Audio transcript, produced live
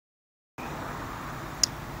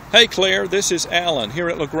Hey Claire, this is Alan here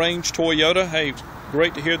at LaGrange Toyota. Hey,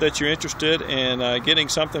 great to hear that you're interested in getting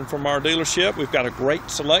something from our dealership. We've got a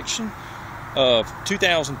great selection of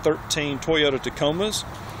 2013 Toyota Tacomas.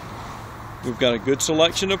 We've got a good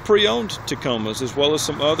selection of pre-owned Tacomas as well as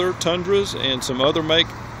some other Tundras and some other make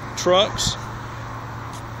trucks.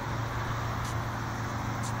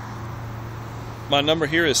 My number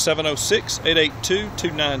here is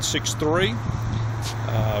 706-882-2963.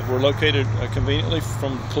 We're located conveniently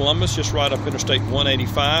from Columbus, just right up Interstate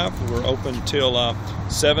 185. We're open till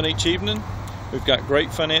 7 each evening. We've got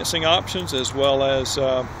great financing options as well as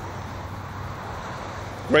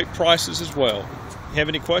great prices as well. If you have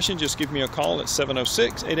any questions, just give me a call at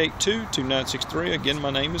 706-882-2963. Again,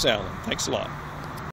 my name is Alan. Thanks a lot.